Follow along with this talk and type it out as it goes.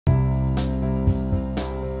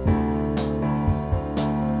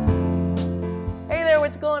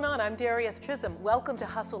what's going on? I'm Darieth. Welcome to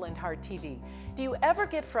Hustle and Heart TV. Do you ever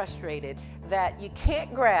get frustrated that you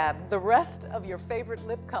can't grab the rest of your favorite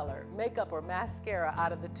lip color, makeup, or mascara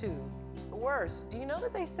out of the tube? Worse, do you know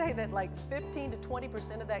that they say that like 15 to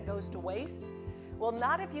 20% of that goes to waste? Well,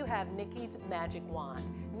 not if you have Nikki's magic wand.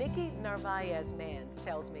 Nicole Narvaez Manns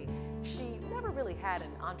tells me she never really had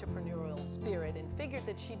an entrepreneurial spirit and figured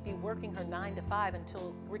that she'd be working her 9 to 5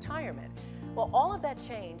 until retirement. Well, all of that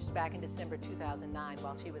changed back in December 2009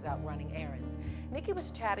 while she was out running errands. Nikki was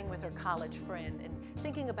chatting with her college friend and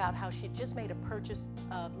thinking about how she'd just made a purchase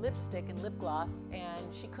of lipstick and lip gloss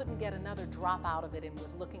and she couldn't get another drop out of it and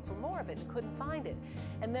was looking for more of it and couldn't find it.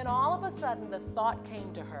 And then all of a sudden the thought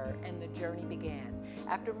came to her and the journey began.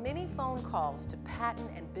 After many phone calls to patent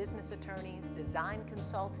and business attorneys, design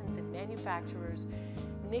consultants, and manufacturers,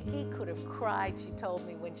 Nikki could have cried, she told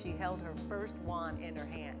me, when she held her first wand in her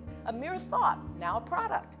hand. A mere thought, now a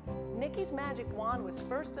product. Nikki's magic wand was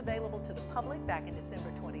first available to the public back in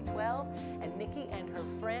December 2012, and Nikki and her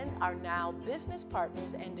friend are now business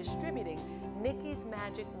partners and distributing Nikki's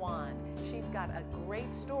magic wand. She's got a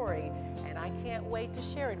great story, and I can't wait to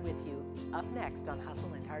share it with you up next on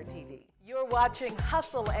Hustle and Heart TV. You're watching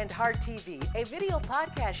Hustle and Heart TV, a video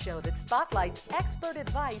podcast show that spotlights expert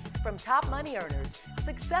advice from top money earners,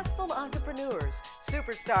 successful entrepreneurs,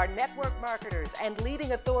 superstar network marketers, and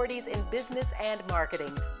leading authorities in business and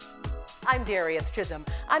marketing. I'm Darieth.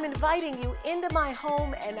 I'm inviting you into my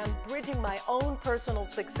home and I'm bridging my own personal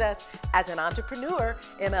success as an entrepreneur,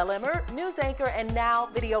 MLMer, news anchor, and now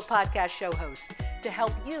video podcast show host to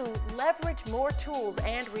help you leverage more tools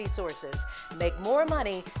and resources, make more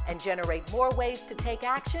money, and generate more ways to take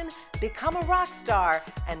action, become a rock star,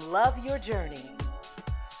 and love your journey.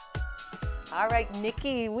 All right,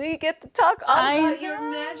 Nikki, we get to talk all about your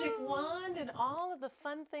magic wand and all of the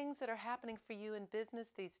fun things that are happening for you in business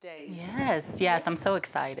these days. Yes, I'm so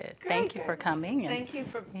excited. Thank you for coming. Thank you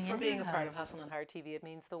for being a part of Hustle and Heart TV. It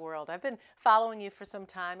means the world. I've been following you for some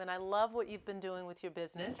time, and I love what you've been doing with your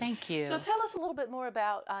business. Thank you. So tell us a little bit more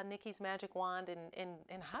about Nikki's magic wand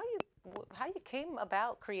and how you came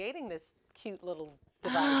about creating this cute little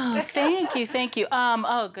device. Thank you.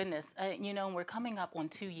 Oh goodness, we're coming up on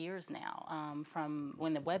 2 years now from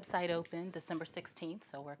when the website opened, December 16th.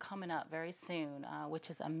 So we're coming up very soon, which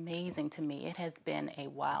is amazing to me. It has been a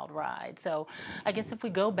wild ride. So I guess if we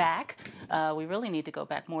go back, we really need to go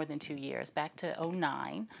back more than 2 years, back to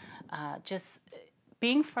 '09. Just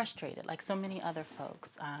being frustrated, like so many other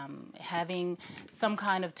folks, having some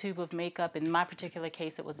kind of tube of makeup. In my particular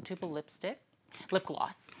case, it was a tube of lip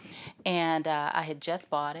gloss, and I had just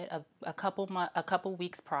bought it a couple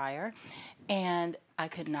weeks prior, and I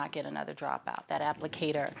could not get another dropout. That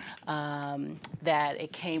applicator that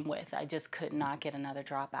it came with, I just could not get another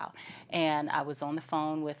dropout. And I was on the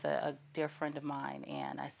phone with a dear friend of mine,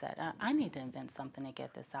 and I said, I need to invent something to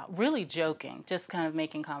get this out. Really joking, just kind of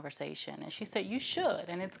making conversation. And she said, you should,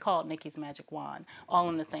 and it's called Nikki's Magic Wand, all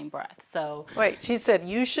in the same breath. So wait, she said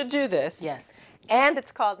you should do this. Yes. And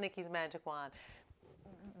it's called Nikki's Magic Wand.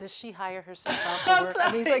 Does she hire herself out to work?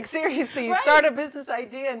 I mean, like seriously, you start a business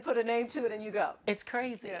idea and put a name to it and you go. It's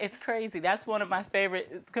crazy. Yeah. It's crazy. That's one of my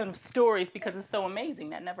favorite kind of stories because it's so amazing.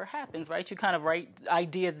 That never happens, right? You kind of write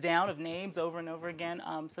ideas down of names over and over again.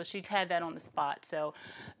 So she had that on the spot. So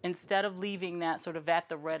instead of leaving that sort of at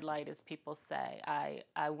the red light, as people say,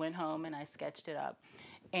 I went home and I sketched it up.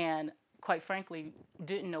 And quite frankly,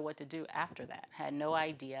 didn't know what to do after that. Had no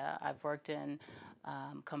idea. I've worked in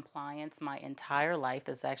compliance my entire life.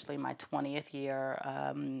 This is actually my 20th year,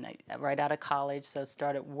 right out of college. So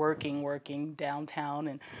started working downtown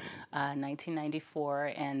in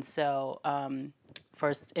 1994. And so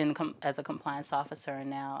first as a compliance officer and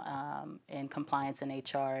now in compliance and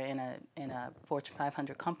HR in a Fortune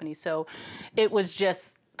 500 company. So it was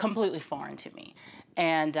just completely foreign to me.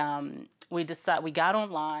 And we got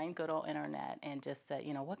online, good old internet, and just said,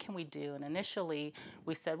 what can we do? And initially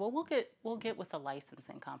we said, well, we'll get with a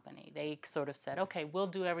licensing company. They sort of said, okay, we'll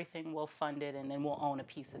do everything, we'll fund it, and then we'll own a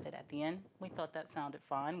piece of it at the end. We thought that sounded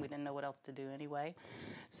fine. We didn't know what else to do anyway.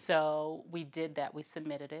 So we did that. We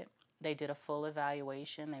submitted it. They did a full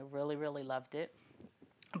evaluation. They really, really loved it.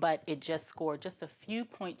 But it just scored just a few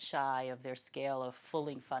points shy of their scale of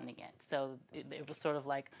fully funding it. So it was sort of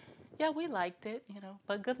like, yeah, we liked it,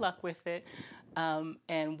 but good luck with it.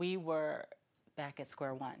 And we were back at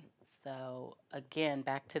square one. So again,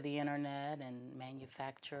 back to the internet and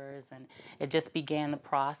manufacturers, and it just began the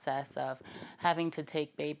process of having to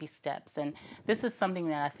take baby steps. And this is something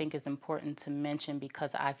that I think is important to mention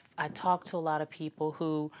because I talk to a lot of people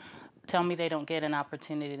who tell me they don't get an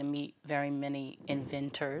opportunity to meet very many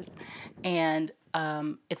inventors. And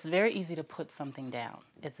it's very easy to put something down.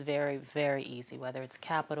 It's very, very easy, whether it's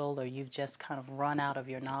capital or you've just kind of run out of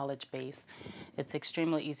your knowledge base. It's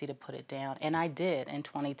extremely easy to put it down. And I did in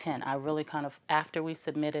 2010. I really kind of, after we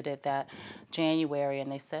submitted it that January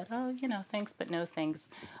and they said, oh, you know, thanks, but no thanks,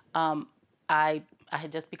 I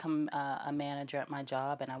had just become a manager at my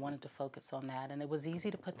job, and I wanted to focus on that. And it was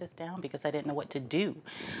easy to put this down because I didn't know what to do.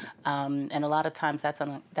 And a lot of times that's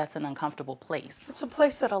an uncomfortable place. It's a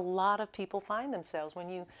place that a lot of people find themselves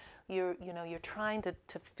when you're trying to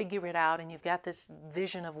figure it out, and you've got this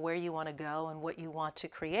vision of where you want to go and what you want to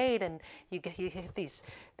create, and you hit these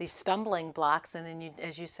stumbling blocks, and then you,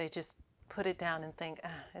 as you say, just put it down and think,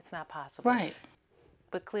 it's not possible. Right.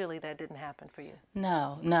 But clearly that didn't happen for you.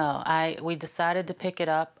 No. We decided to pick it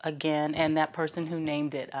up again, and that person who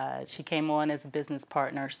named it, she came on as a business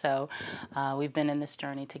partner, so we've been in this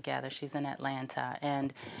journey together. She's in Atlanta,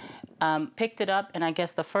 and picked it up, and I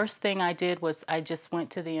guess the first thing I did was I just went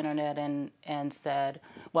to the internet and said,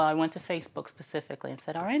 well, I went to Facebook specifically and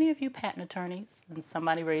said, are any of you patent attorneys? And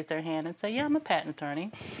somebody raised their hand and said, yeah, I'm a patent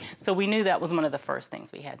attorney. So we knew that was one of the first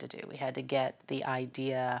things we had to do. We had to get the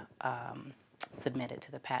idea submitted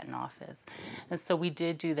to the patent office. And so we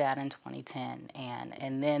did do that in 2010.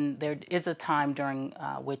 And then there is a time during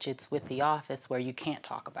which it's with the office where you can't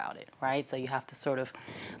talk about it, right? So you have to sort of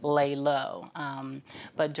lay low.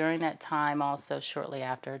 But during that time also, shortly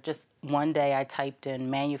after, just one day I typed in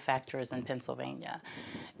manufacturers in Pennsylvania.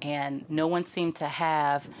 And no one seemed to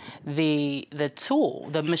have the tool,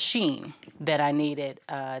 the machine that I needed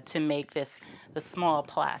to make the small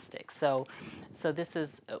plastic. So this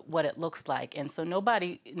is what it looks like. And so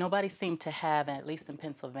nobody seemed to have, at least in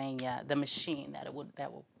Pennsylvania, the machine that would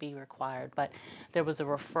be required. But there was a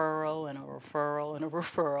referral and a referral and a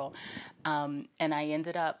referral. And I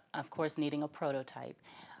ended up, of course, needing a prototype.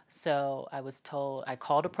 So I was told, I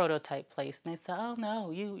called a prototype place, and they said, oh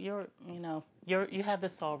no, you have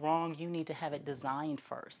this all wrong. You need to have it designed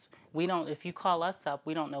first. If you call us up,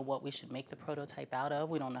 we don't know what we should make the prototype out of.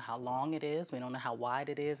 We don't know how long it is. We don't know how wide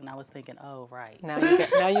it is. And I was thinking, oh, right.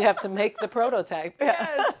 Now you have to make the prototype.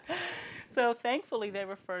 Yes. So thankfully, they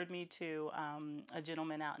referred me to a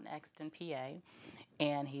gentleman out in Exton, PA,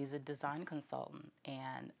 and he's a design consultant.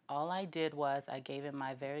 And all I did was I gave him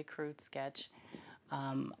my very crude sketch.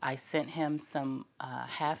 I sent him some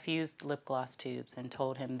half-used lip gloss tubes and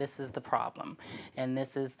told him this is the problem and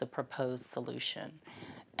this is the proposed solution.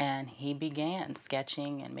 And he began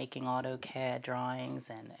sketching and making AutoCAD drawings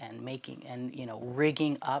and making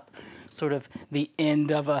rigging up sort of the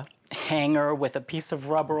end of a hanger with a piece of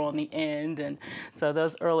rubber on the end. And so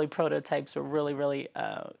those early prototypes were really, really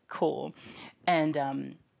cool.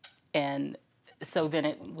 And so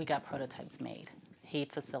then we got prototypes made. He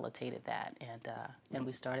facilitated that, and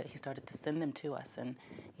he started to send them to us, and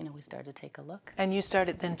we started to take a look. And you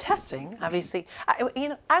started then testing, obviously.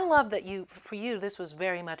 I love that for you this was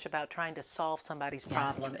very much about trying to solve somebody's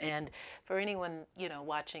problem. Yes. And for anyone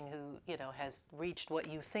watching who has reached what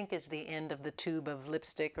you think is the end of the tube of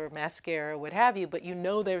lipstick or mascara or what have you, but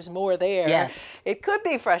there's more there. Yes. It could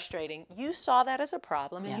be frustrating. You saw that as a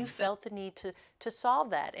problem, and you felt the need to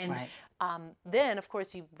solve that. And right. Then, of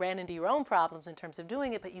course, you ran into your own problems in terms of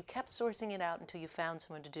doing it, but you kept sourcing it out until you found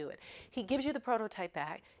someone to do it. He gives you the prototype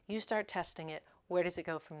back. You start testing it. Where does it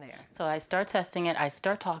go from there? So I start testing it. I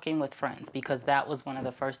start talking with friends, because that was one of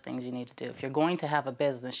the first things you need to do. If you're going to have a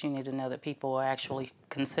business, you need to know that people will actually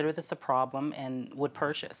consider this a problem and would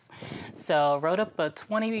purchase. So I wrote up a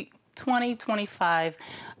 25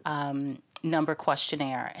 number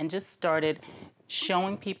questionnaire and just started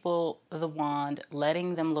showing people the wand,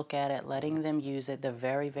 letting them look at it, letting them use it, the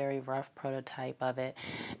very, very rough prototype of it,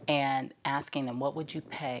 and asking them, what would you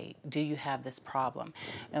pay? Do you have this problem?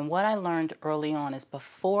 And what I learned early on is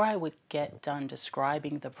before I would get done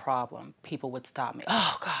describing the problem, people would stop me.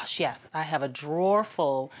 Oh gosh, yes, I have a drawer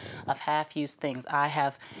full of half-used things. I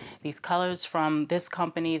have these colors from this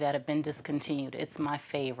company that have been discontinued. It's my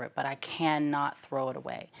favorite, but I cannot throw it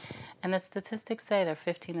away. And the statistics say that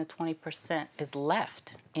 15 to 20% is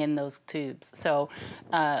left in those tubes. So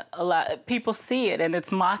a lot of people see it, and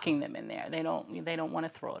it's mocking them in there. They don't want to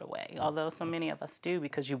throw it away, although so many of us do,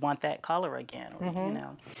 because you want that color again.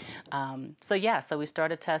 Or, so we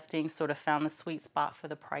started testing, sort of found the sweet spot for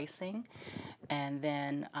the pricing, and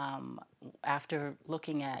then after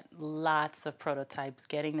looking at lots of prototypes,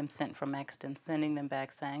 getting them sent from Exton, sending them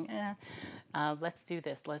back, saying, let's do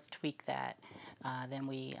this, let's tweak that. Then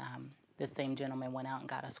this same gentleman went out and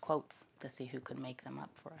got us quotes to see who could make them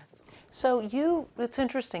up for us. So it's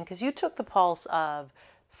interesting, because you took the pulse of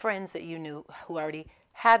friends that you knew who already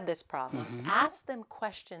had this problem, ask them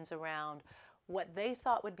questions around what they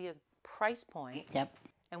thought would be a price point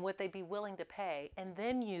and what they'd be willing to pay, and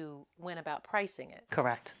then you went about pricing it.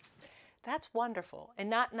 Correct. That's wonderful.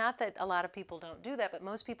 And not that a lot of people don't do that, but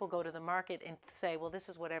most people go to the market and say, well, this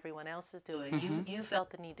is what everyone else is doing. You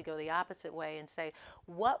felt the need to go the opposite way and say,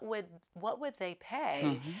 what would they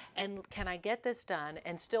pay? And can I get this done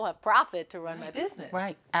and still have profit to run my business?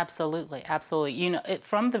 Right. Absolutely. Absolutely. You know,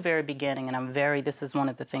 from the very beginning, and this is one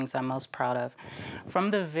of the things I'm most proud of.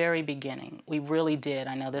 From the very beginning, we really did.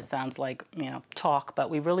 I know this sounds like, you know, talk,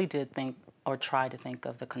 but we really did think or try to think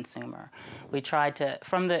of the consumer. We tried to,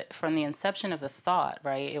 from the inception of the thought,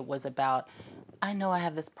 right, it was about, I know I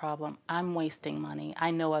have this problem, I'm wasting money, I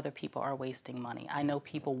know other people are wasting money, I know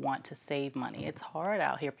people want to save money. It's hard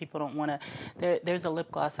out here, people don't want to, there's a lip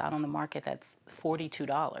gloss out on the market that's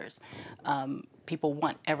 $42. People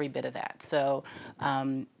want every bit of that. So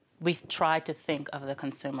we tried to think of the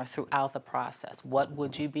consumer throughout the process. What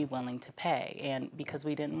would you be willing to pay? And because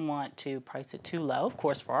we didn't want to price it too low, of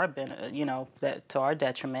course, for our benefit, you know, to our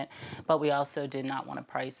detriment, but we also did not want to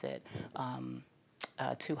price it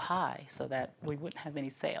too high so that we wouldn't have any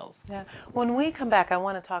sales. Yeah. When we come back, I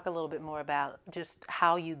want to talk a little bit more about just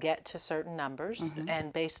how you get to certain numbers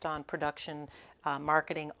and based on production,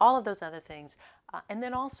 marketing, all of those other things. And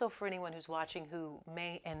then also for anyone who's watching who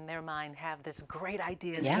may, in their mind, have this great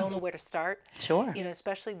idea and they don't know where to start. Sure. You know,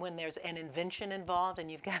 especially when there's an invention involved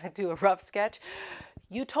and you've got to do a rough sketch.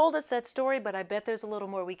 You told us that story, but I bet there's a little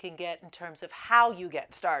more we can get in terms of how you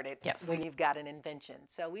get started when you've got an invention.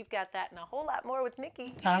 So we've got that and a whole lot more with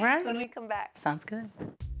Nikki when we come back. Sounds good.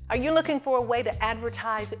 Are you looking for a way to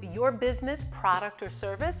advertise your business, product, or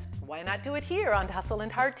service? Why not do it here on Hustle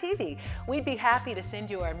and Heart TV? We'd be happy to send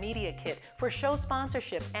you our media kit for show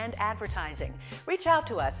sponsorship and advertising. Reach out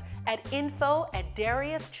to us at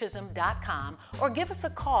info@dariethchisholm.com or give us a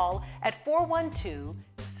call at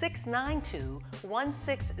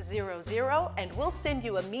 412-692-1600 and we'll send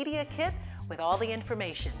you a media kit with all the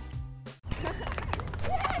information.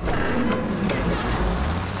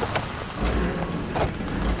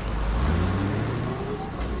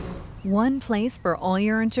 One place for all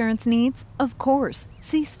your insurance needs? Of course.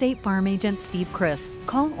 See State Farm Agent Steve Chris.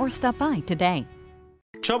 Call or stop by today.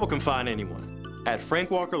 Trouble can find anyone. At Frank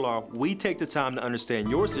Walker Law, we take the time to understand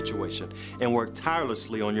your situation and work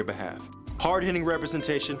tirelessly on your behalf. Hard-hitting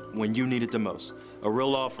representation when you need it the most. A real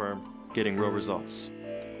law firm getting real results.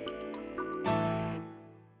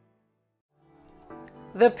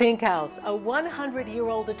 The Pink House, a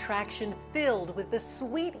 100-year-old attraction filled with the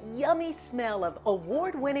sweet, yummy smell of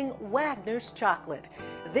award-winning Wagner's chocolate.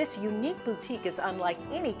 This unique boutique is unlike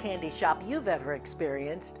any candy shop you've ever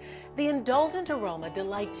experienced. The indulgent aroma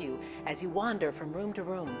delights you as you wander from room to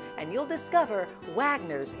room, and you'll discover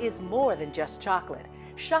Wagner's is more than just chocolate.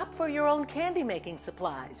 Shop for your own candy-making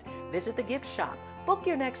supplies. Visit the gift shop, book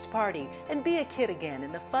your next party, and be a kid again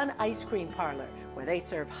in the fun ice cream parlor, where they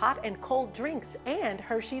serve hot and cold drinks and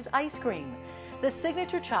Hershey's ice cream. The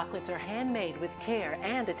signature chocolates are handmade with care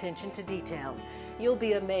and attention to detail. You'll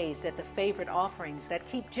be amazed at the favorite offerings that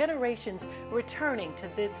keep generations returning to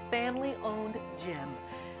this family-owned gem.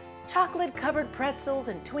 Chocolate-covered pretzels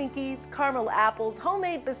and Twinkies, caramel apples,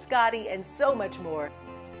 homemade biscotti, and so much more.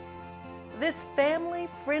 This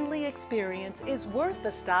family-friendly experience is worth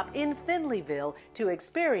the stop in Finleyville to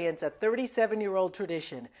experience a 37-year-old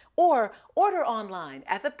tradition. Or order online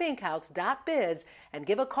at thepinkhouse.biz and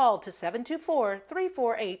give a call to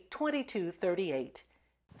 724-348-2238.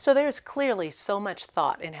 So there's clearly so much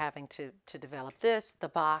thought in having to develop this, the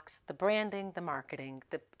box, the branding, the marketing,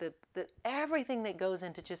 the everything that goes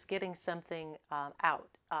into just getting something out.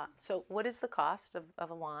 So what is the cost of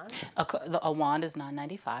a wand? A wand is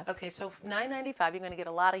 $9.95. Okay, so $9.95, you're going to get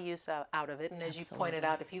a lot of use out of it. And as you pointed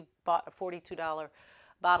out, if you bought a $42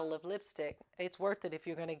 bottle of lipstick, it's worth it if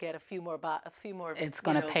you're going to get a few more. It's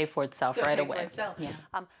going to pay for itself right away. Yeah.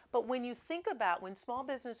 But when you think about when small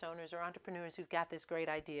business owners or entrepreneurs who've got this great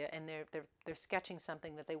idea and they're sketching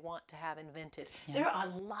something that they want to have invented, there are a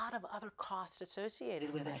lot of other costs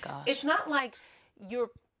associated with it. Gosh. It's not like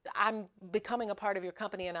I'm becoming a part of your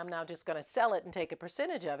company and I'm now just going to sell it and take a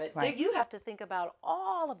percentage of it. Right. You have to think about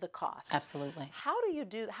all of the costs. Absolutely. How do you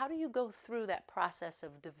go through that process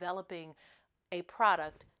of developing a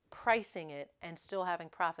product, pricing it, and still having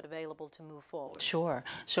profit available to move forward? Sure.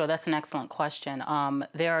 That's an excellent question.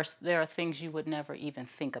 There are things you would never even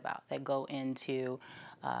think about that go into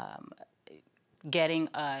getting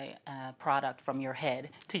a product from your head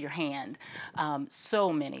to your hand.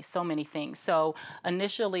 So many things. So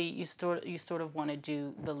initially, you sort of want to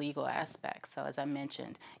do the legal aspects. So as I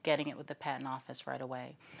mentioned, getting it with the patent office right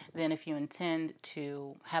away. Then if you intend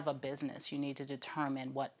to have a business, you need to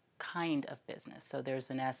determine what kind of business. So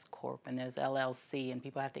there's an S Corp and there's LLC, and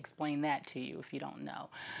people have to explain that to you if you don't know.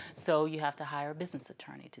 So you have to hire a business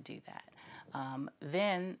attorney to do that.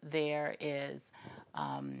 Then there is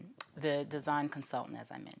the design consultant,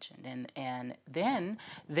 as I mentioned, and then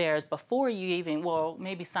there's, before you even, well,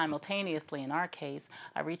 maybe simultaneously in our case,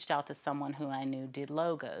 I reached out to someone who I knew did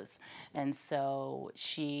logos, and so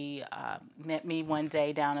she met me one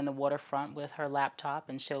day down in the waterfront with her laptop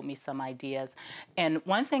and showed me some ideas. And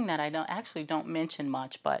one thing that I don't mention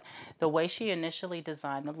much, but the way she initially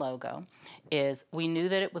designed the logo is we knew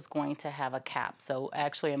that it was going to have a cap. So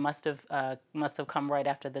actually, it must have come right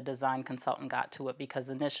after the design consultant got to it, because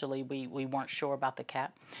initially we weren't sure about the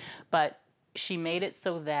cap. But she made it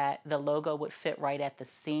so that the logo would fit right at the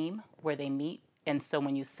seam where they meet. And so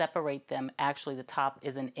when you separate them, actually the top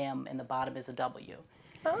is an M and the bottom is a W.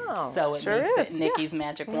 Oh, so it sure makes is. it Nikki's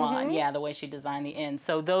magic wand. Yeah, the way she designed the end.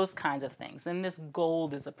 So those kinds of things. And this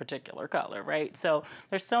gold is a particular color, right? So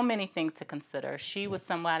there's so many things to consider. She was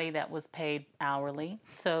somebody that was paid hourly.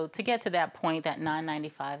 So to get to that point, that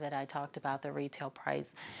 $9.95 that I talked about, the retail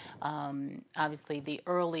price, obviously the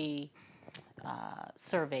early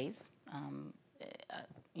surveys,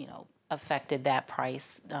 affected that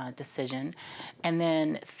price decision. And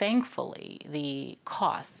then thankfully, the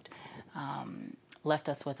cost left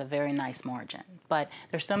us with a very nice margin. But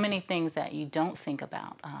there's so many things that you don't think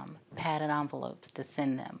about. Padded envelopes to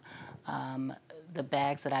send them, the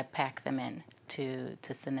bags that I pack them in to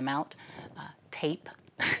send them out, tape,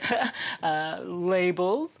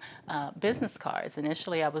 labels, business cards.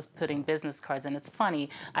 Initially, I was putting business cards, and it's funny,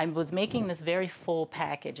 I was making this very full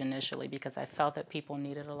package initially because I felt that people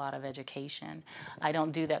needed a lot of education. I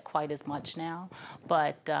don't do that quite as much now,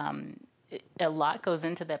 but a lot goes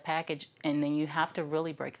into that package, and then you have to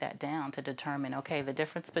really break that down to determine, okay, the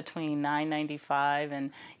difference between $9.95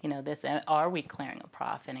 and this, are we clearing a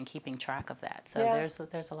profit and keeping track of that? So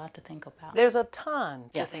there's a lot to think about. There's a ton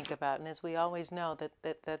to Yes. think about, and as we always know,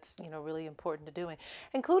 that's really important to doing,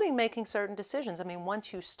 including making certain decisions. I mean,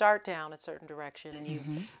 once you start down a certain direction and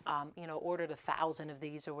you've ordered 1,000 of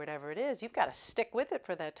these or whatever it is, you've got to stick with it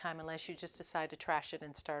for that time unless you just decide to trash it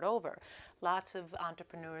and start over. Lots of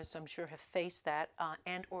entrepreneurs, I'm sure, have faced that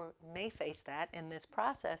and or may face that in this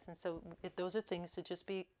process, and so those are things to just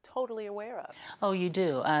be totally aware of. Oh, you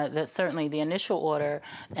do. Certainly, the initial order,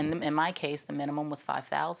 and in my case, the minimum was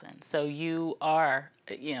 $5,000. So you are,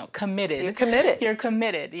 committed. You're committed. You're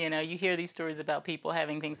committed. You hear these stories about people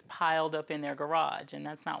having things piled up in their garage, and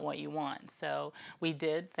that's not what you want. So we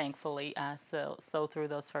did, thankfully, sew through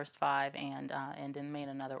those first 5, and then made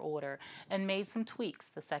another order and made some tweaks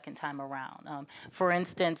the second time around. For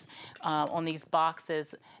instance, on these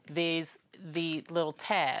boxes, the little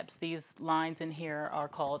tabs, these lines in here are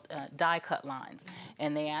called die cut lines,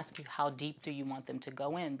 and they ask you how deep do you want them to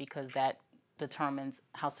go in, because that determines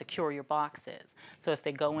how secure your box is. So if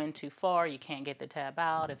they go in too far, you can't get the tab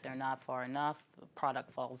out. If they're not far enough, the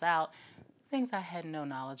product falls out. Things I had no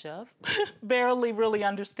knowledge of, barely really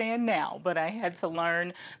understand now, but I had to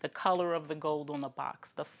learn the color of the gold on the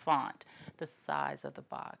box, the font, the size of the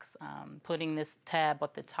box, putting this tab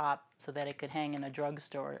at the top so that it could hang in a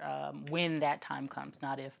drugstore when that time comes,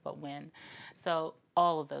 not if, but when. So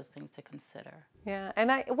all of those things to consider. Yeah,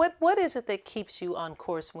 and what is it that keeps you on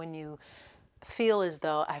course when you feel as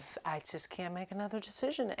though I just can't make another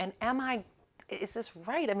decision, and is this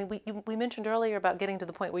right? I mean, we mentioned earlier about getting to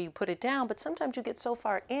the point where you put it down, but sometimes you get so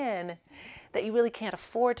far in that you really can't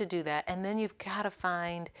afford to do that, and then you've got to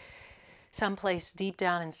find someplace deep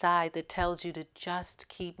down inside that tells you to just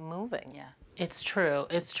keep moving. Yeah, it's true.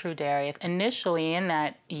 It's true, Darieth. Initially, in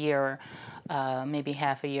that year, maybe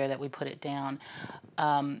half a year that we put it down,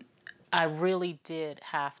 I really did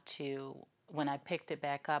have to. When I picked it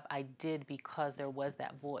back up, I did, because there was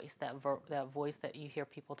that voice, that voice that you hear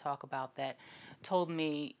people talk about, that told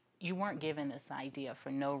me you weren't given this idea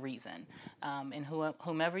for no reason. And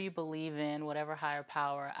whomever you believe in, whatever higher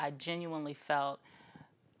power, I genuinely felt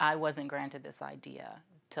I wasn't granted this idea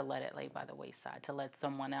to let it lay by the wayside, to let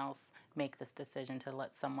someone else make this decision, to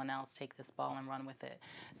let someone else take this ball and run with it.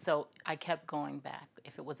 So I kept going back.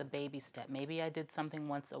 If it was a baby step, maybe I did something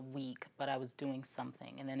once a week, but I was doing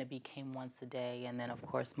something, and then it became once a day, and then of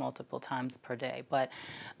course multiple times per day. But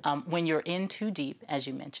when you're in too deep, as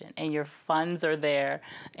you mentioned, and your funds are there,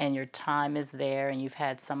 and your time is there, and you've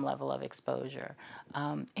had some level of exposure,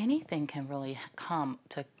 anything can really come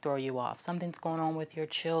to throw you off. Something's going on with your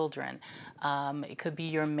children. It could be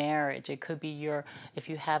your marriage. It could be if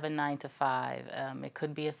you have a 9-to-5. It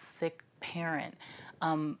could be a sick parent.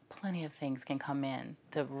 Plenty of things can come in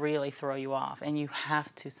to really throw you off, and you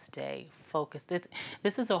have to stay focused.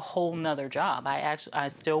 This is a whole nother job. I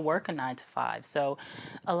still work a 9-to-5, so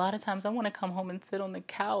a lot of times I want to come home and sit on the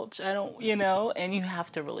couch. I don't, and you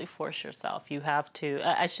have to really force yourself. You have to.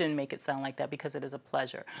 I shouldn't make it sound like that because it is a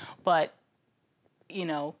pleasure, but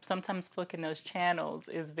sometimes flicking those channels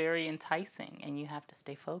is very enticing, and you have to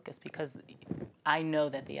stay focused because I know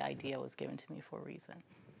that the idea was given to me for a reason.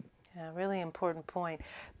 Yeah, really important point.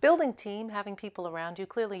 Building team, having people around you.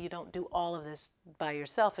 Clearly you don't do all of this by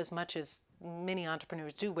yourself as much as many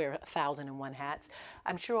entrepreneurs do wear 1,001 hats.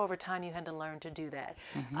 I'm sure over time you had to learn to do that.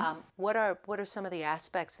 What are some of the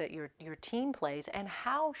aspects that your team plays, and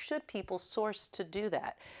how should people source to do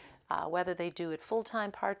that? Whether they do it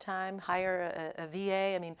full-time, part-time, hire a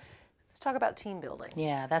VA. I mean, let's talk about team building.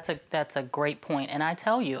 Yeah, that's a great point. And I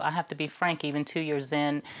tell you, I have to be frank, even 2 years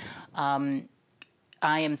in,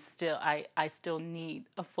 I still need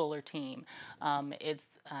a fuller team.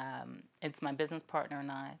 It's my business partner and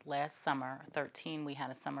I. Last summer, 13, we had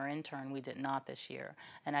a summer intern. We did not this year.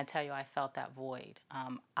 And I tell you, I felt that void.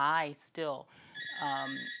 I still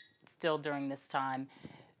during this time,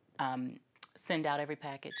 send out every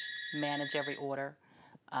package, manage every order,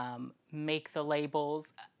 make the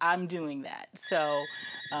labels. I'm doing that. So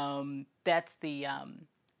that's the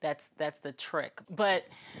trick. But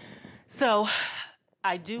so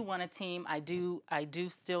I do want a team. I do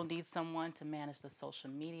still need someone to manage the social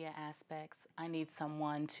media aspects. I need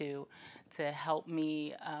someone to help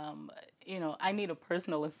me. I need a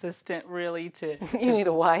personal assistant, really. You need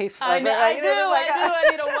a wife. I do. I need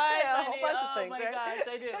a wife. Yeah, a whole bunch of things, my right? gosh,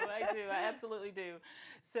 I do. I absolutely do.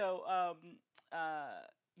 So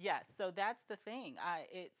yes, so that's the thing.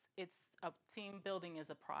 It's a team building is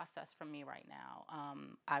a process for me right now.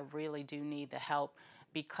 I really do need the help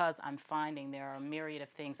because I'm finding there are a myriad of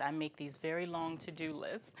things. I make these very long to-do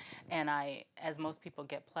lists, and as most people,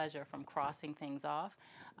 get pleasure from crossing things off,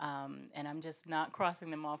 and I'm just not crossing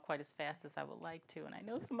them off quite as fast as I would like to. And I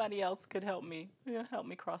know somebody else could help me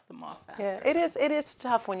cross them off faster. Yeah, it is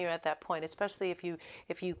tough when you're at that point, especially if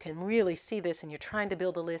you can really see this and you're trying to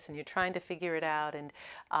build a list and you're trying to figure it out, and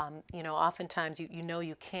oftentimes you know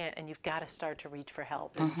you can't, and you've got to start to reach for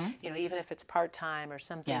help. And, even if it's part-time or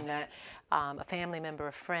something that a family member,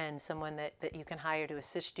 a friend, someone that you can hire to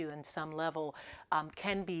assist you in some level,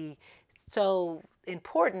 can be so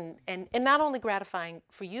important and not only gratifying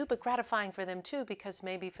for you, but gratifying for them too, because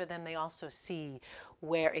maybe for them they also see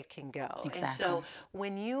where it can go. Exactly. And so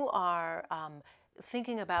when you are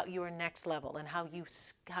thinking about your next level and how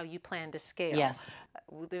you plan to scale, yes,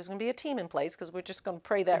 there's going to be a team in place, because we're just going to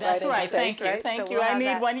pray that that's right right. into space, right? Thank So you. we'll I have need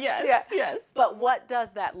that. one. Yes, Yeah. yes. But what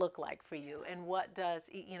does that look like for you? And what does,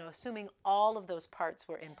 assuming all of those parts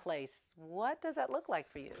were in place, what does that look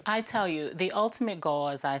like for you? I tell you, the ultimate goal,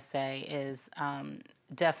 as I say, is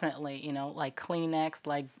definitely, like Kleenex,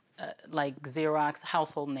 like Xerox,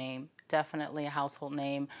 household name, definitely a household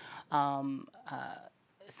name.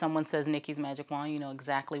 Someone says Nikki's Magic Wand, you know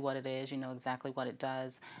exactly what it is, you know exactly what it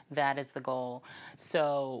does. That is the goal.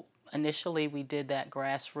 So initially we did that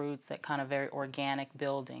grassroots, that kind of very organic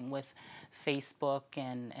building with Facebook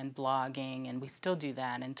and blogging, and we still do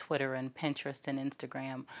that, and Twitter and Pinterest and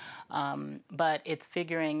Instagram. But it's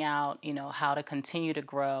figuring out, how to continue to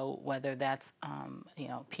grow, whether that's,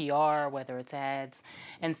 PR, whether it's ads.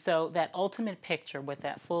 And so that ultimate picture with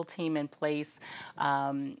that full team in place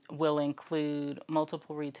will include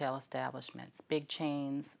multiple retail establishments, big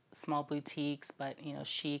chains, small boutiques, but,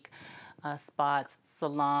 chic spots,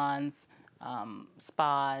 salons,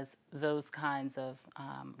 spas, those kinds of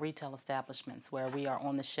retail establishments where we are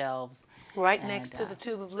on the shelves. Right next to the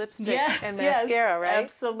tube of lipstick and yes, mascara, right?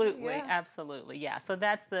 Absolutely, Yeah. absolutely, yeah. So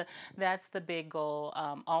that's the big goal.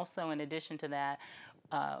 Also, in addition to that,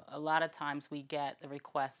 a lot of times we get the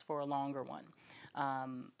request for a longer one.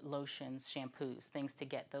 lotions, shampoos, things to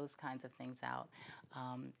get those kinds of things out.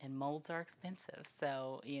 And molds are expensive,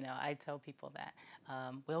 so I tell people that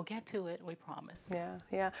we'll get to it. We promise. Yeah,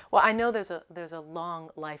 yeah. Well, I know there's a long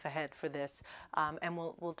life ahead for this, and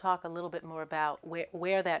we'll talk a little bit more about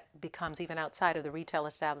where that becomes, even outside of the retail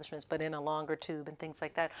establishments, but in a longer tube and things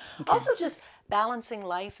like that. Okay. Also, just balancing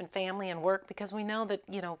life and family and work, because we know that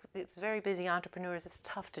it's very busy entrepreneurs. It's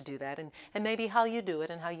tough to do that, and maybe how you do it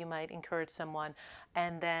and how you might encourage someone,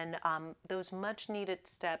 and then those much needed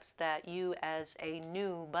steps that you, as a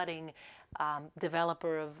new budding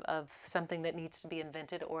developer of something that needs to be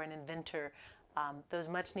invented, or an inventor, those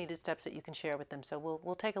much needed steps that you can share with them. So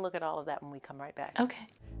we'll take a look at all of that when we come right back. Okay.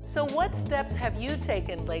 So what steps have you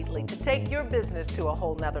taken lately to take your business to a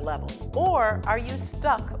whole nother level? Or are you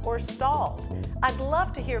stuck or stalled? I'd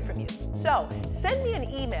love to hear from you. So send me an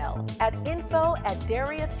email at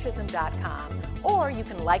info@dariethchisholm.com, or you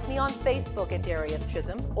can like me on Facebook at Darieth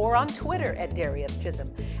Chisholm, or on Twitter at Darieth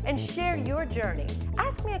Chisholm, and share your journey.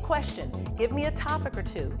 Ask me a question, give me a topic or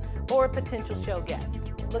two, or a potential show guest.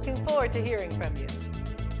 Looking forward to hearing from you.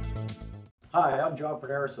 Hi, I'm John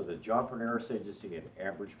Perneris of the John Perneris Agency in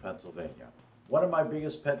Ambridge, Pennsylvania. One of my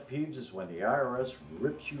biggest pet peeves is when the IRS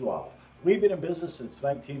rips you off. We've been in business since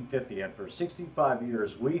 1950, and for 65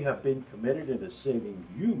 years, we have been committed into saving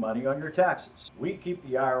you money on your taxes. We keep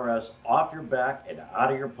the IRS off your back and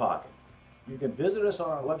out of your pocket. You can visit us on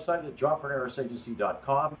our website at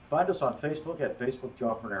johnpernerisagency.com. Find us on Facebook at Facebook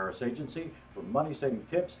John Perneris Agency for money-saving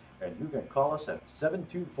tips, and you can call us at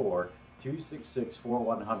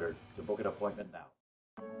 724-266-4100 to book an appointment now.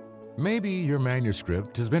 Maybe your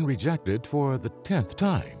manuscript has been rejected for the 10th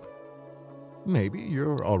time. Maybe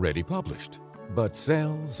you're already published, but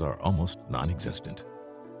sales are almost non-existent.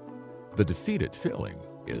 The defeated feeling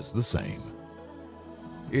is the same.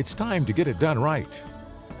 It's time to get it done right.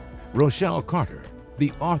 Rochelle Carter,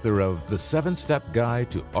 the author of The 7-Step Guide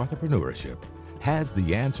to Entrepreneurship, has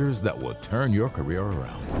the answers that will turn your career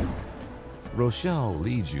around. Rochelle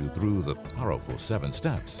leads you through the powerful 7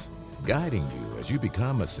 steps, guiding you as you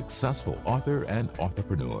become a successful author and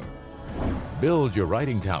entrepreneur. Build your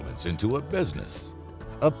writing talents into a business,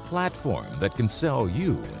 a platform that can sell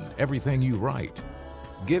you and everything you write,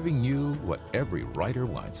 giving you what every writer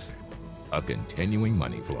wants, a continuing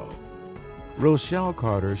money flow. Rochelle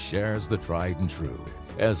Carter shares the tried and true,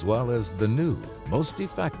 as well as the new, most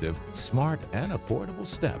effective, smart, and affordable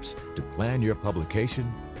steps to plan your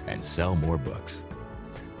publication and sell more books.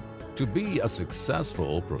 To be a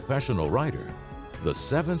successful professional writer, the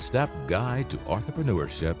 7-Step Guide to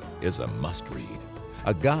Entrepreneurship is a must-read,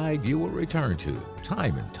 a guide you will return to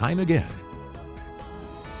time and time again.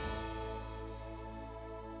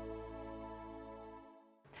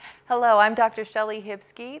 Hello, I'm Dr. Shelley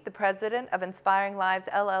Hibsky, the president of Inspiring Lives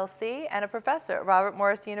LLC and a professor at Robert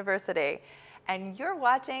Morris University. And you're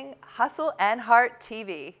watching Hustle and Heart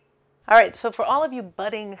TV. All right, so for all of you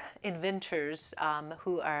budding inventors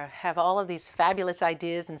who have all of these fabulous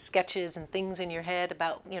ideas and sketches and things in your head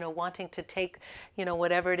about, wanting to take,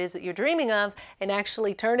 whatever it is that you're dreaming of and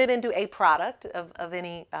actually turn it into a product of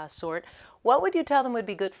any sort, what would you tell them would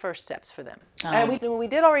be good first steps for them? And we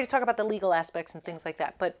did already talk about the legal aspects and things like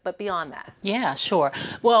that, but beyond that. Yeah, sure.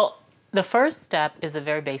 Well, the first step is a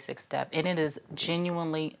very basic step, and it is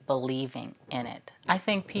genuinely believing in it. I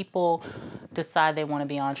think people decide they want to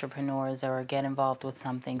be entrepreneurs or get involved with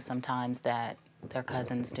something sometimes that their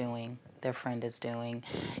cousin's doing, their friend is doing,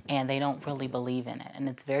 and they don't really believe in it. And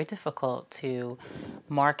it's very difficult to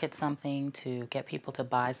market something, to get people to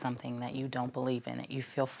buy something that you don't believe in, that you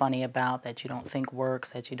feel funny about, that you don't think works,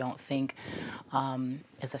 that you don't think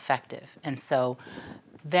is effective. And so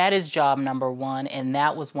that is job number one, and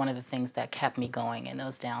that was one of the things that kept me going in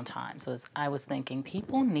those down times. Was I was thinking,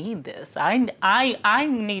 people need this. I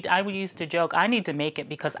used to joke, I need to make it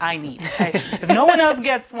because I need it. If no one else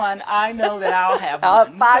gets one, I know that I'll have I'll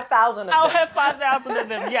one. have 5,000 of them. I'll have 5,000 of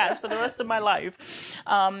them, yes, for the rest of my life.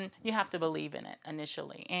 You have to believe in it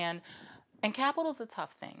initially. And capital's a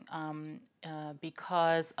tough thing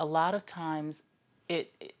because a lot of times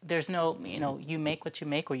there's no, you make what you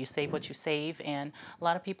make or you save what you save, and a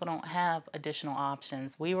lot of people don't have additional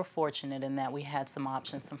options. We were fortunate in that we had some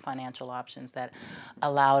options, some financial options that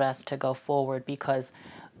allowed us to go forward, because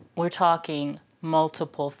we're talking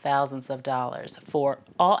multiple thousands of dollars for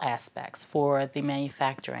all aspects, for the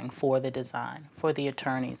manufacturing, for the design, for the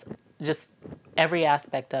attorneys, just every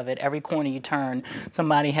aspect of it. Every corner you turn,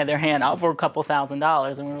 somebody had their hand out for a couple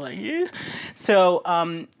 $1,000s, and we were like, yeah. So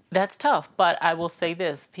that's tough, but I will say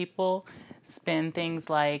this, people spend things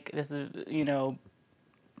like, this is,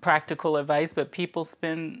 practical advice, but people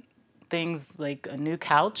spend things like a new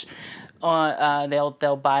couch, or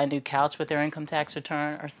they'll buy a new couch with their income tax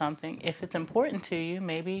return or something. If it's important to you,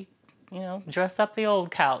 maybe, you know, dress up the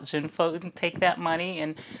old couch and take that money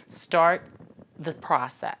and start the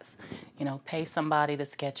process. You know, pay somebody to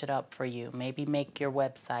sketch it up for you. Maybe make your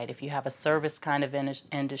website. If you have a service kind of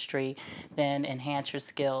industry, then enhance your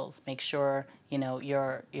skills. Make sure, you know,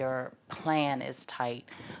 your plan is tight.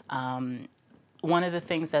 One of the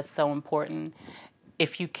things that's so important,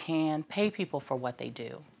 if you can, pay people for what they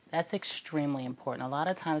do. That's extremely important. A lot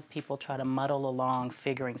of times people try to muddle along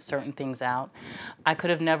figuring certain things out. I could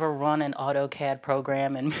have never run an AutoCAD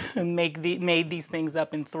program and made these things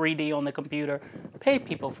up in 3D on the computer. Pay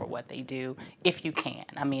people for what they do if you can.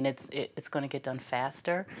 I mean, it's going to get done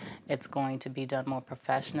faster. It's going to be done more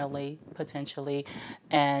professionally, potentially,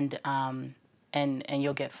 and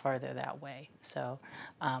you'll get further that way. So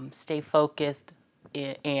stay focused,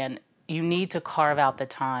 and you need to carve out the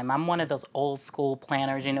time. I'm one of those old school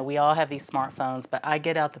planners. You know, we all have these smartphones, but I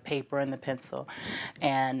get out the paper and the pencil,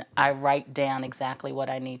 and I write down exactly what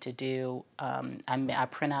I need to do. I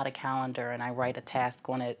print out a calendar, and I write a task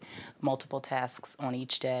on it, multiple tasks on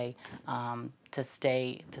each day, to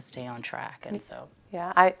stay on track. And so.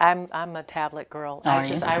 Yeah, I'm a tablet girl.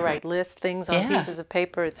 I write lists, things on pieces of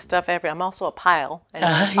paper, and stuff. I'm also a pile and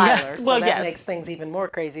a filer, so that makes things even more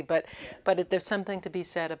crazy. But there's something to be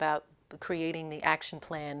said about creating the action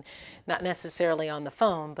plan, not necessarily on the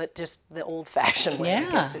phone, but just the old-fashioned way,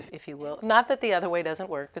 I guess, if you will. Not that the other way doesn't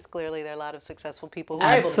work, because clearly there are a lot of successful people who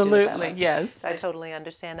are able to do it that way. Yes. So I totally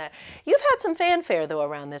understand that. You've had some fanfare, though,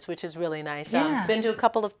 around this, which is really nice. Been to a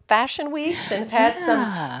couple of fashion weeks and had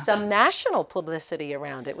some national publicity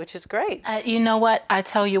around it, which is great. You know what? I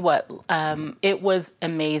tell you what, it was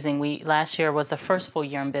amazing. Last year was the first full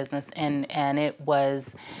year in business, and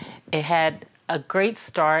it had a great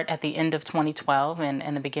start at the end of 2012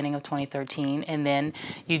 and the beginning of 2013, and then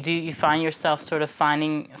you find yourself sort of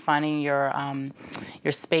finding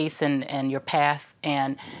your space and your path.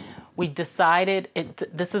 And we decided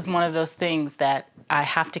this is one of those things that I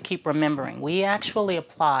have to keep remembering. We actually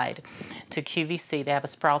applied to QVC. They have a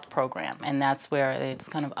Sprouts program, and that's where it's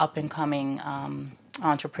kind of up and coming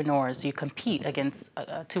entrepreneurs. You compete against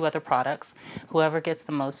 2 other products. Whoever gets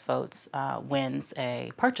the most votes wins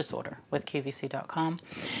a purchase order with QVC.com.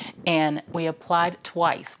 And we applied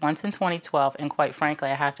twice, once in 2012, and quite frankly,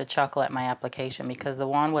 I have to chuckle at my application because the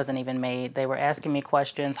wand wasn't even made. They were asking me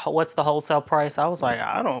questions. What's the wholesale price? I was like,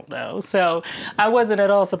 I don't know. So I wasn't at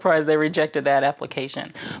all surprised they rejected that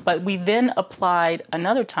application. But we then applied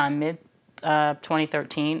another time,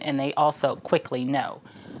 mid-2013, and they also quickly no.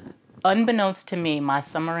 Unbeknownst to me, my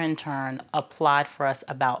summer intern applied for us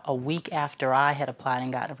about a week after I had applied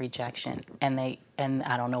and got a rejection. And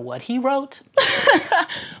I don't know what he wrote,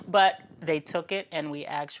 but they took it, and we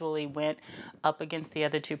actually went up against the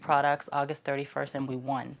other 2 products August 31st, and we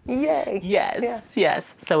won. Yay.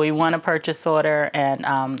 Yes. So we won a purchase order,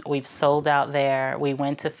 and we've sold out there. We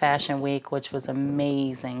went to Fashion Week, which was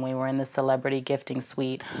amazing. We were in the celebrity gifting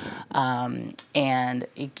suite, and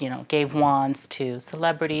gave wands to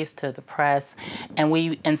celebrities, to the press,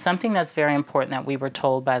 and something that's very important that we were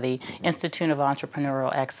told by the Institute of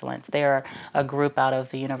Entrepreneurial Excellence. They're a group out of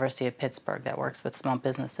the University of Pittsburgh that works with small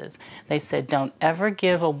businesses. They said, don't ever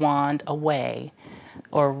give a wand away,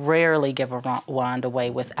 or rarely give a wand away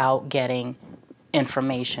without getting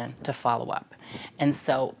information to follow up. And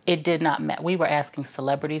so it did not matter. We were asking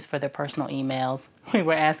celebrities for their personal emails. We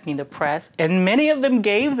were asking the press, and many of them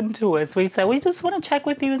gave them to us. We said, we just want to check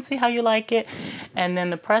with you and see how you like it. And then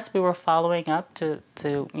the press, we were following up to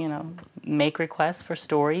make requests for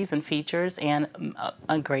stories and features, and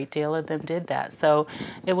a great deal of them did that. So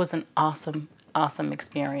it was an awesome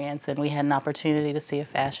experience, and we had an opportunity to see a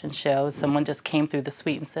fashion show. Someone just came through the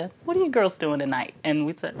suite and said, what are you girls doing tonight? And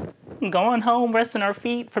we said, going home, resting our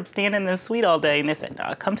feet from standing in the suite all day. And they said,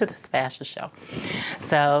 no, come to this fashion show.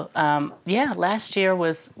 So last year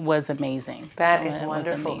was amazing. That is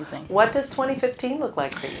wonderful. Was amazing. What does 2015 look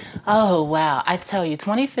like for you? Oh, wow. I tell you,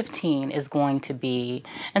 2015 is going to be,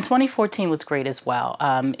 and 2014 was great as well.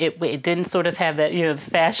 It didn't sort of have that, the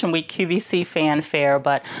Fashion Week QVC fanfare,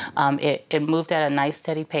 but it moved at a nice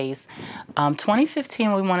steady pace.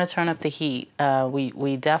 2015, we want to turn up the heat.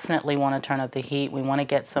 We definitely want to turn up the heat. We want to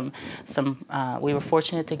get some. We were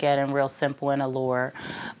fortunate to get in Real Simple and Allure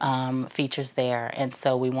features there, and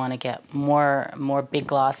so we want to get more big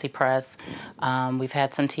glossy press. We've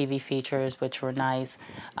had some TV features which were nice,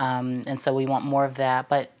 and so we want more of that.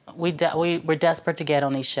 But we're desperate to get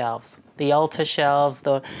on these shelves. Ulta shelves,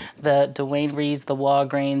 the Dwayne Reeds, the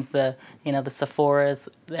Walgreens, the Sephora's.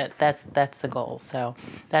 That's the goal. So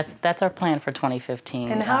that's our plan for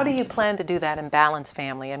 2015. And how do you plan to do that and balance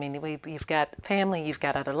family? I mean, you've got family, you've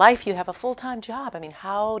got other life, you have a full-time job. I mean,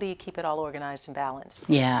 how do you keep it all organized and balanced?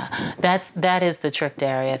 Yeah, that is the trick,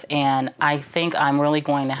 Darieth. And I think I'm really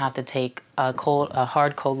going to have to take a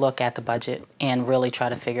hard, cold look at the budget and really try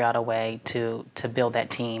to figure out a way to build that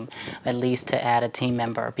team, at least to add a team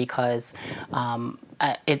member, because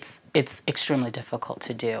it's extremely difficult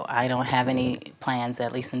to do. I don't have any plans,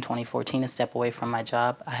 at least in 2014, to step away from my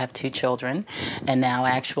job. I have 2 children and now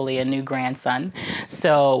actually a new grandson.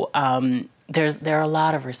 So there are a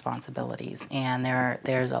lot of responsibilities, and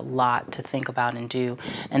there's a lot to think about and do.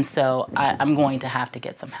 And so I'm going to have to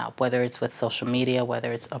get some help, whether it's with social media,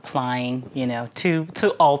 whether it's applying, to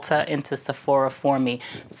Ulta and to Sephora for me,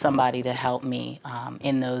 somebody to help me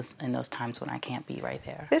in those times when I can't be right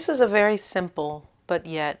there. This is a very simple but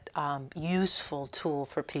yet useful tool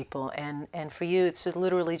for people, and for you, it's just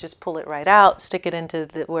literally just pull it right out, stick it into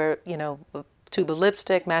where tube of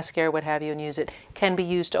lipstick, mascara, what have you, and use it. Can be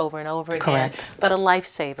used over and over again. Correct. But a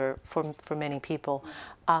lifesaver for many people.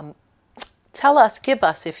 Give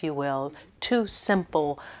us, if you will, 2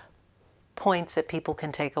 simple points that people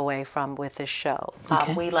can take away from with this show.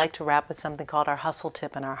 Okay. We like to wrap with something called our hustle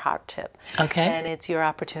tip and our heart tip. Okay. And it's your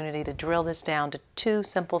opportunity to drill this down to 2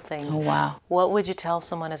 simple things. Oh, wow. What would you tell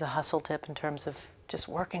someone as a hustle tip in terms of just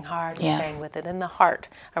working hard and Yeah. staying with it, and the heart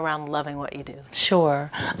around loving what you do? Sure.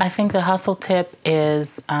 I think the hustle tip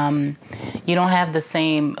is you don't have the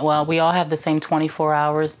same, well, we all have the same 24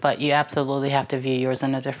 hours, but you absolutely have to view yours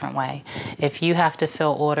in a different way. If you have to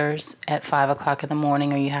fill orders at 5 o'clock in the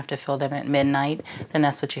morning, or you have to fill them at midnight, then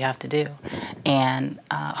that's what you have to do. And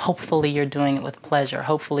hopefully you're doing it with pleasure.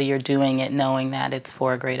 Hopefully you're doing it knowing that it's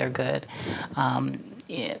for a greater good.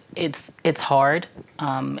 It's hard.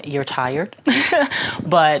 You're tired,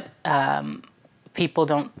 but people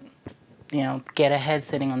don't, get ahead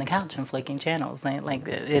sitting on the couch and flicking channels. Like,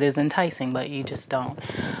 it is enticing, but you just don't.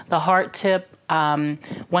 The heart tip,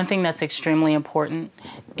 one thing that's extremely important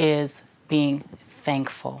is being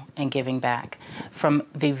thankful and giving back. From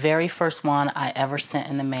the very first one I ever sent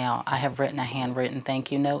in the mail, I have written a handwritten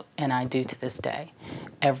thank you note, and I do to this day.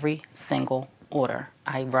 Every single order,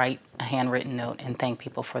 I write a handwritten note and thank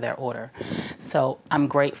people for their order. So I'm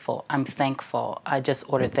grateful, I'm thankful. I just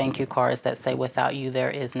ordered thank you cards that say, without you, there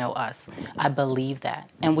is no us. I believe that.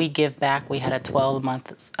 And we give back. We had a 12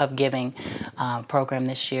 months of giving program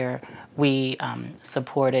this year. We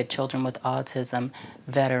supported children with autism,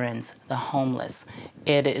 veterans, the homeless.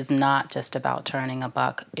 It is not just about turning a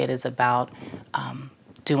buck. It is about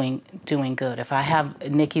doing good. If I have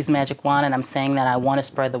Nikki's magic wand and I'm saying that I want to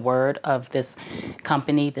spread the word of this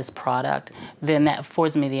company, this product, then that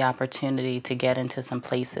affords me the opportunity to get into some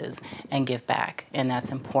places and give back. And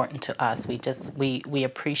that's important to us. We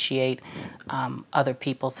appreciate other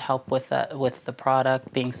people's help with the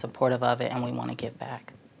product, being supportive of it, and we want to give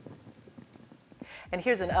back. And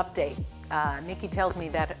here's an update. Nikki tells me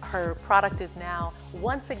that her product is now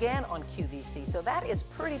once again on QVC. So that is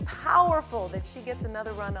pretty powerful that she gets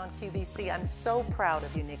another run on QVC. I'm so proud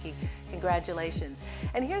of you, Nikki. Congratulations.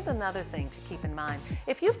 And here's another thing to keep in mind.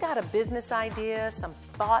 If you've got a business idea, some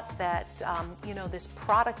thought that, this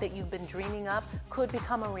product that you've been dreaming up could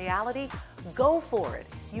become a reality, go for it.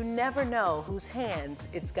 You never know whose hands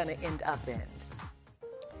it's going to end up in.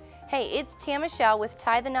 Hey, it's Tam Michelle with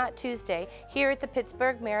Tie the Knot Tuesday here at the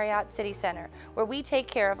Pittsburgh Marriott City Center, where we take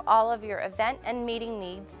care of all of your event and meeting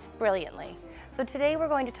needs brilliantly. So today we're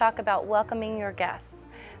going to talk about welcoming your guests.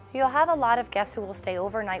 So you'll have a lot of guests who will stay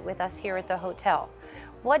overnight with us here at the hotel.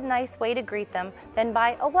 What nice way to greet them than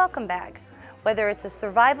buy a welcome bag, whether it's a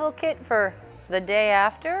survival kit for the day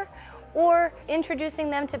after, or introducing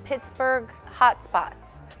them to Pittsburgh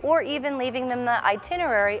hotspots, or even leaving them the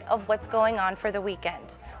itinerary of what's going on for the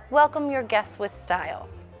weekend. Welcome your guests with style.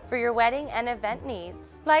 For your wedding and event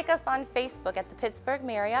needs, like us on Facebook at the Pittsburgh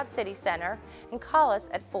Marriott City Center and call us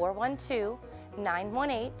at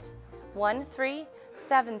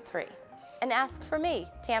 412-918-1373 and ask for me,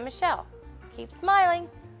 Tam Michelle. Keep smiling.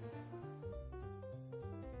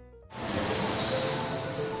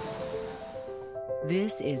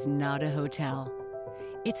 This is not a hotel.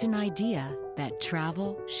 It's an idea that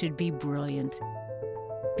travel should be brilliant.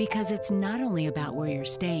 Because it's not only about where you're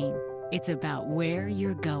staying, it's about where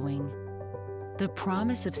you're going. The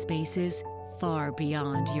promise of spaces far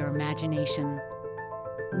beyond your imagination.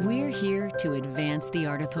 We're here to advance the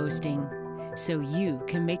art of hosting, so you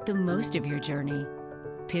can make the most of your journey.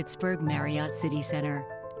 Pittsburgh Marriott City Center.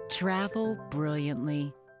 Travel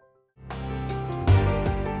brilliantly.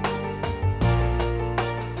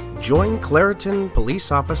 Join Clariton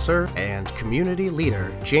police officer and community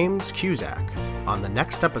leader James Cusack on the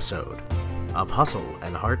next episode of Hustle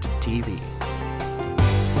and Heart TV.